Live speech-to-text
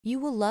You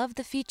will love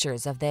the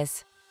features of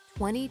this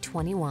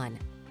 2021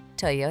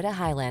 Toyota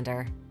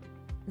Highlander.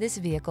 This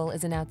vehicle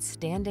is an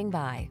outstanding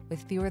buy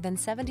with fewer than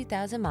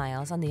 70,000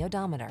 miles on the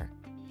odometer.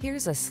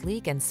 Here's a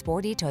sleek and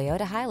sporty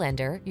Toyota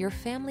Highlander your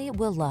family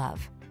will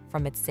love.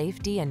 From its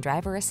safety and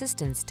driver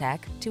assistance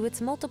tech to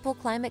its multiple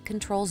climate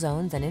control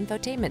zones and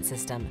infotainment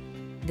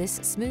system, this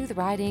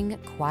smooth-riding,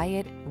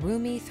 quiet,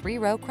 roomy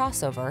three-row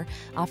crossover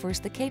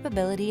offers the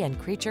capability and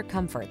creature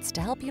comforts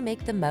to help you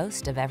make the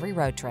most of every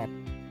road trip.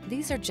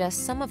 These are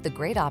just some of the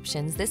great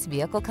options this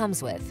vehicle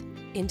comes with: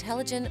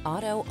 intelligent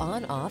auto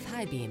on-off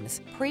high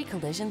beams,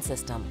 pre-collision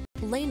system,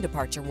 lane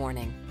departure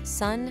warning,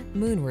 sun,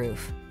 moonroof,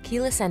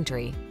 keyless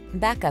entry,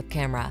 backup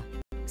camera,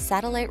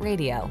 satellite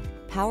radio,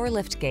 power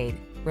liftgate,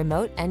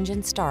 remote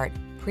engine start,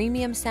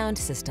 premium sound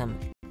system.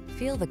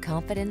 Feel the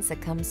confidence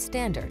that comes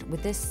standard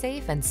with this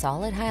safe and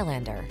solid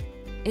Highlander.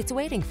 It's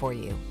waiting for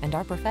you, and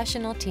our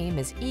professional team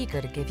is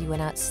eager to give you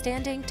an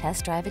outstanding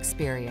test drive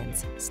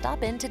experience.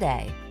 Stop in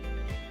today.